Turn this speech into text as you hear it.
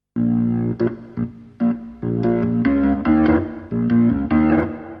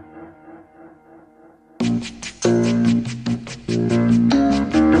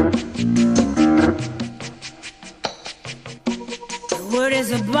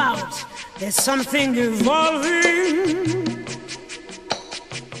about. There's something evolving.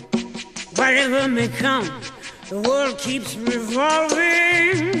 Whatever may come, the world keeps revolving.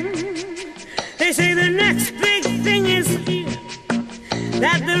 They say the next big thing is here,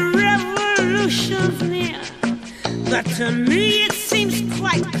 that the revolution's near. But to me it seems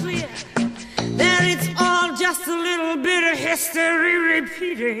quite clear that it's all just a little bit of history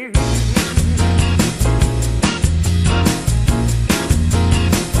repeating.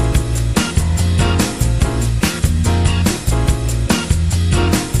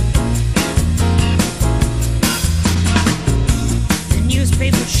 The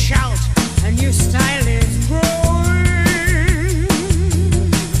newspapers shout, a new style is growing,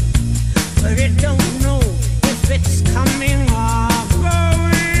 but it don't know if it's coming or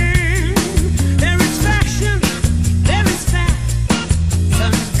going. There is fashion, there is fat.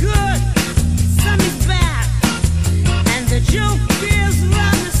 Some is good, some is bad. And the joke is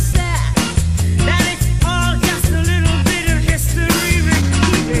rather sad, that it's all just a little bit of history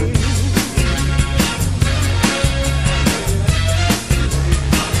repeating.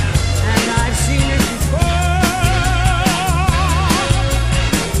 And I've seen it before,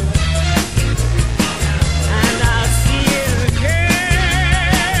 and I'll see it again.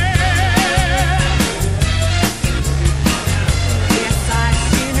 Yes, I've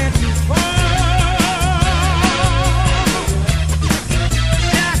seen it before.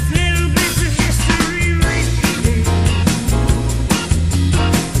 Just little bits of history repeating.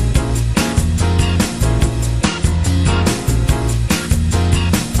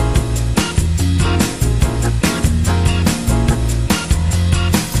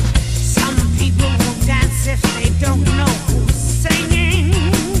 Some people will dance if they don't know who's singing.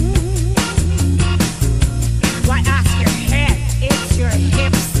 Why ask your head? It's your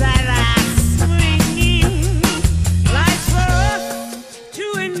hips that are swinging. Life's for us to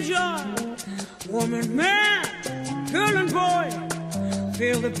enjoy. Woman, man, girl and boy,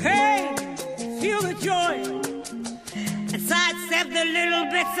 feel the pain, feel the joy, and sidestep the little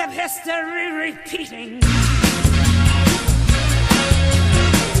bits of history repeating.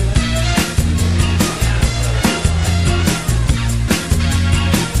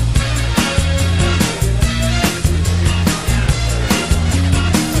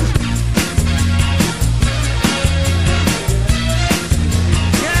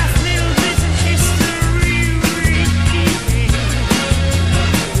 Just little bits of history repeating.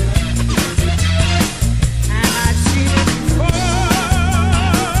 And I've seen it before,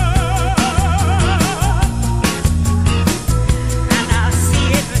 and I'll see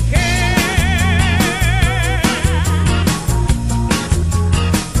it again.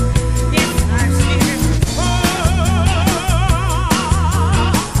 Yes, I've seen it before.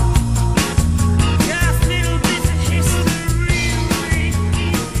 Just little bits of history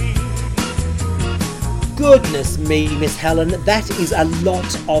repeating. Goodness me, Miss Helen, that is a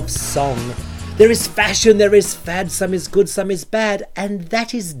lot of song. There is fashion, there is fad, some is good, some is bad, and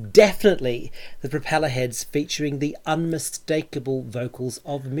that is definitely the Propellerheads featuring the unmistakable vocals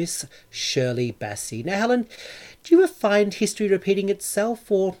of Miss Shirley Bassey. Now, Helen, do you ever find history repeating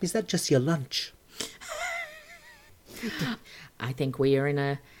itself, or is that just your lunch? I think we are in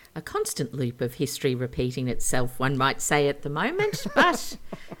a constant loop of history repeating itself, one might say at the moment, but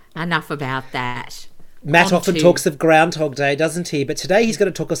enough about that. Matt On often to- talks of Groundhog Day, doesn't he? But today he's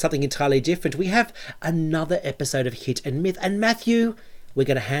going to talk of something entirely different. We have another episode of Hit and Myth. And Matthew, we're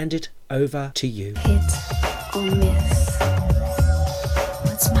going to hand it over to you. Hit or miss.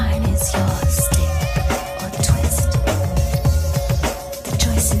 What's mine is yours. Stick or twist. The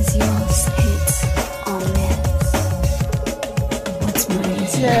choice is yours. Hit or miss. What's mine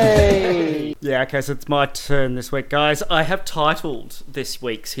is yours. Yeah, okay, so it's my turn this week, guys. I have titled this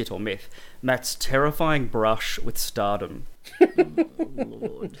week's Hit or Myth, Matt's Terrifying Brush with Stardom.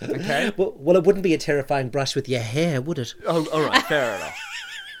 Lord. Okay? Well, it wouldn't be a terrifying brush with your hair, would it? Oh, all right, fair enough.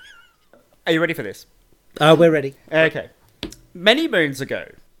 Are you ready for this? Oh, we're ready. Okay. Many moons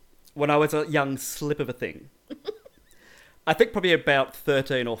ago, when I was a young slip of a thing, I think probably about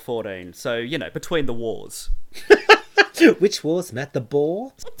 13 or 14, so, you know, between the wars. Which wars, Matt? The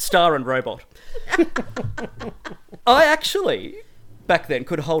boar? Star and Robot. I actually, back then,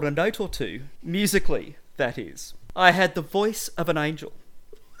 could hold a note or two, musically, that is. I had the voice of an angel.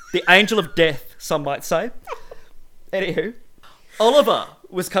 The angel of death, some might say. Anywho, Oliver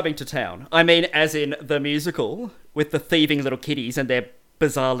was coming to town. I mean, as in the musical, with the thieving little kiddies and their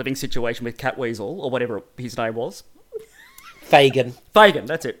bizarre living situation with Catweasel, or whatever his name was. Fagin. Fagin,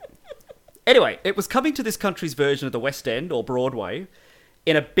 that's it. Anyway, it was coming to this country's version of the West End, or Broadway,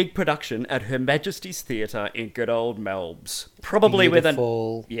 in a big production at Her Majesty's Theatre in good old Melbs. Probably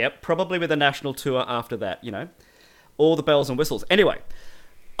Beautiful. probably with a national tour after that, you know. All the bells and whistles. Anyway,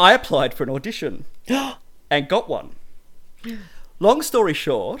 I applied for an audition and got one. Long story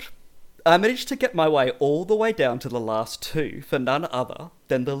short, I managed to get my way all the way down to the last two for none other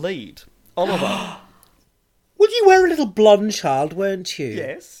than the lead, Oliver. Well, you were a little blonde child, weren't you?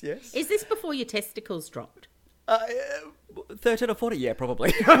 Yes. Is this before your testicles dropped? 13 or 40, yeah,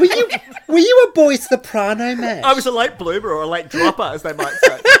 probably. Were you a boy soprano, Matt? I was a late bloomer or a late dropper, as they might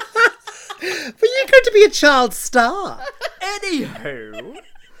say. But you're going to be a child star. Anywho,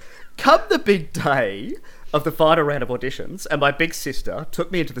 come the big day of the final round of auditions, and my big sister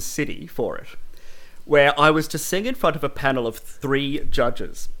took me into the city for it, where I was to sing in front of a panel of 3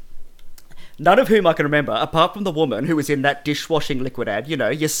 judges. None of whom I can remember, apart from the woman who was in that dishwashing liquid ad. You know,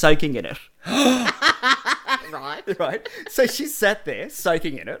 you're soaking in it. Right. Right? So she sat there,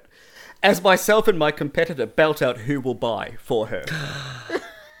 soaking in it, as myself and my competitor belt out Who Will Buy for her.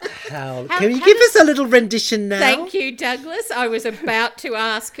 Can you give us a little rendition now? Thank you, Douglas. I was about to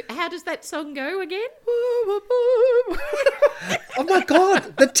ask, how does that song go again? Oh my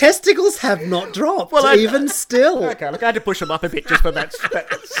God, the testicles have not dropped, even still. Okay, look, I had to push them up a bit just for that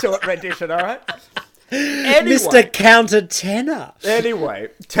short rendition, all right? Anyway, Mr. Countertenor. Anyway,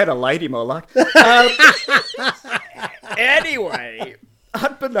 tenor lady, more like. Anyway,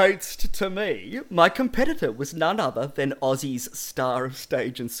 unbeknownst to me, my competitor was none other than Aussie's star of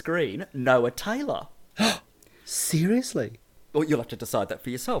stage and screen, Noah Taylor. Seriously? Well, you'll have to decide that for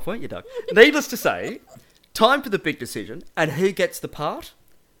yourself, won't you, Doug? Needless to say, time for the big decision, and who gets the part?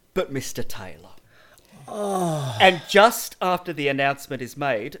 But Mr. Taylor. Oh. And just after the announcement is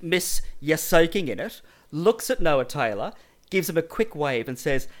made, Miss You're Soaking in It looks at Noah Taylor, gives him a quick wave and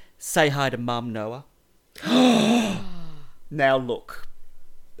says, "Say hi to Mum, Noah." Now look,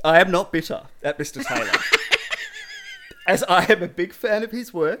 I am not bitter at Mr. Taylor, as I am a big fan of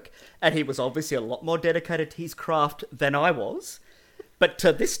his work, and he was obviously a lot more dedicated to his craft than I was. But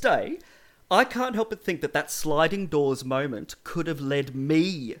to this day, I can't help but think that sliding doors moment could have led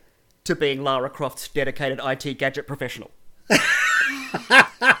me to being Lara Croft's dedicated IT gadget professional.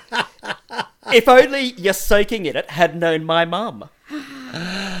 If only You're Soaking in It had known my mum.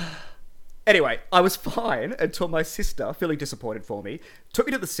 Anyway, I was fine until my sister, feeling disappointed for me, took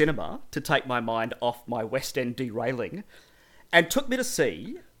me to the cinema to take my mind off my West End derailing, and took me to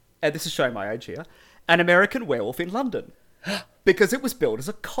see, and this is showing my age here, An American Werewolf in London, because it was billed as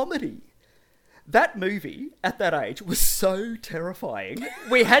a comedy. That movie, at that age, was so terrifying,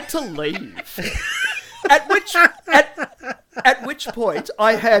 we had to leave. At which point,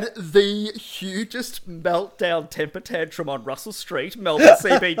 I had the hugest meltdown temper tantrum on Russell Street, Melbourne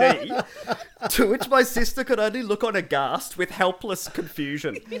CBD, to which my sister could only look on aghast with helpless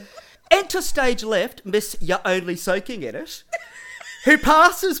confusion. Enter stage left, Miss You're Only Soaking in It, who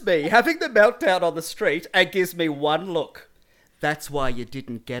passes me, having the meltdown on the street, and gives me one look. "That's why you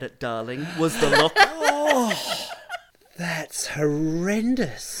didn't get it, darling," was the look. Oh, that's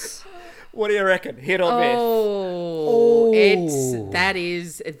horrendous. What do you reckon? Hit or miss? That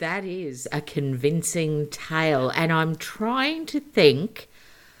is a convincing tale, and I'm trying to think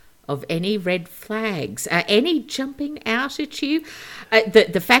of any red flags, any jumping out at you.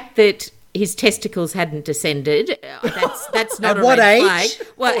 The fact that his testicles hadn't descended, that's not At a what red age? flag.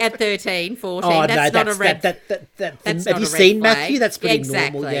 Well, at 13, 14, Oh, that's no, not a red flag. That's have not you a red seen flag. Matthew? That's pretty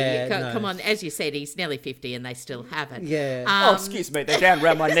exactly. normal. Yeah, no. Come on, as you said, he's nearly 50 and they still haven't. Yeah. Oh, excuse me, they're down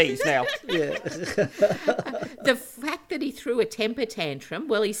around my knees now. Yeah. The fact that he threw a temper tantrum,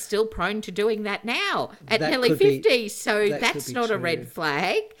 well, he's still prone to doing that now at That nearly could be- 50, so that that's could be not a true. red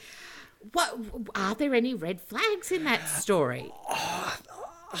flag. What are there any red flags in that story?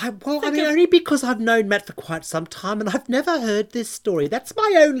 Only because I've known Matt for quite some time and I've never heard this story. That's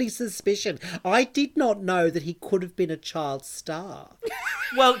my only suspicion. I did not know that he could have been a child star.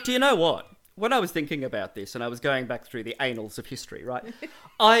 Well, do you know what? When I was thinking about this and I was going back through the annals of history, right,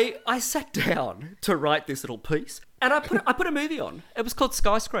 I sat down to write this little piece and I put a movie on. It was called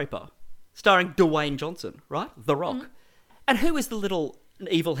Skyscraper, starring Dwayne Johnson, right? The Rock. And who is the little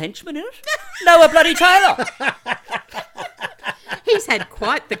evil henchman in it? Noah bloody Taylor. He's had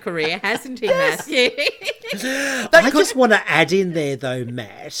quite the career, hasn't he, Matthew? I just want to add in there, though,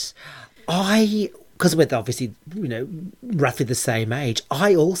 Matt, because we're obviously, roughly the same age,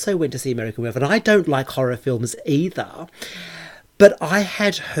 I also went to see American Werewolf, and I don't like horror films either. But I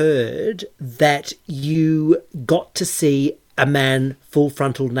had heard that you got to see a man full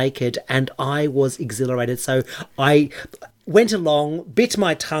frontal naked, and I was exhilarated. So went along, bit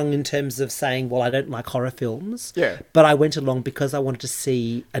my tongue in terms of saying, well, I don't like horror films. Yeah. But I went along because I wanted to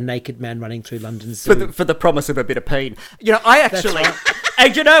see a naked man running through London Zoo. For the promise of a bit of pain. You know, I actually... right.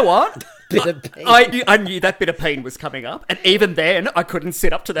 And you know what? Bit of pain. I knew that bit of pain was coming up, and even then, I couldn't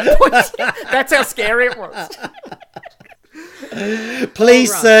sit up to that point. That's how scary it was. Please,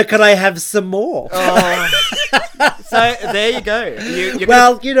 All right. sir, can I have some more? So there you go. You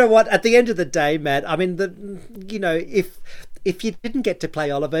Well, you know what? At the end of the day, Matt, I mean, if you didn't get to play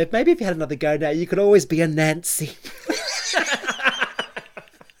Oliver, maybe if you had another go now, you could always be a Nancy.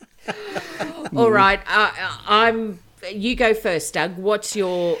 All right, you go first, Doug. What's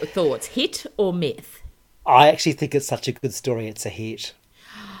your thoughts? Hit or myth? I actually think it's such a good story. It's a hit.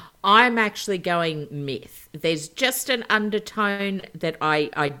 I'm actually going myth. There's just an undertone that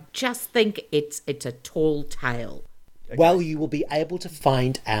I just think it's a tall tale. Well, you will be able to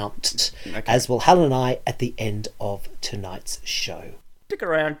find out, as will Helen and I, at the end of tonight's show. Stick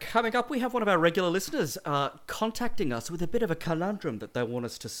around. Coming up, we have one of our regular listeners contacting us with a bit of a conundrum that they want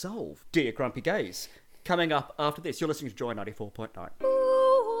us to solve. Dear Grumpy Gays. Coming up after this, you're listening to Joy 94.9.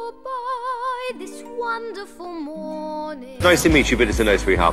 Ooh, boy, this wonderful morning. Nice to meet you, but it's a no, sweetheart.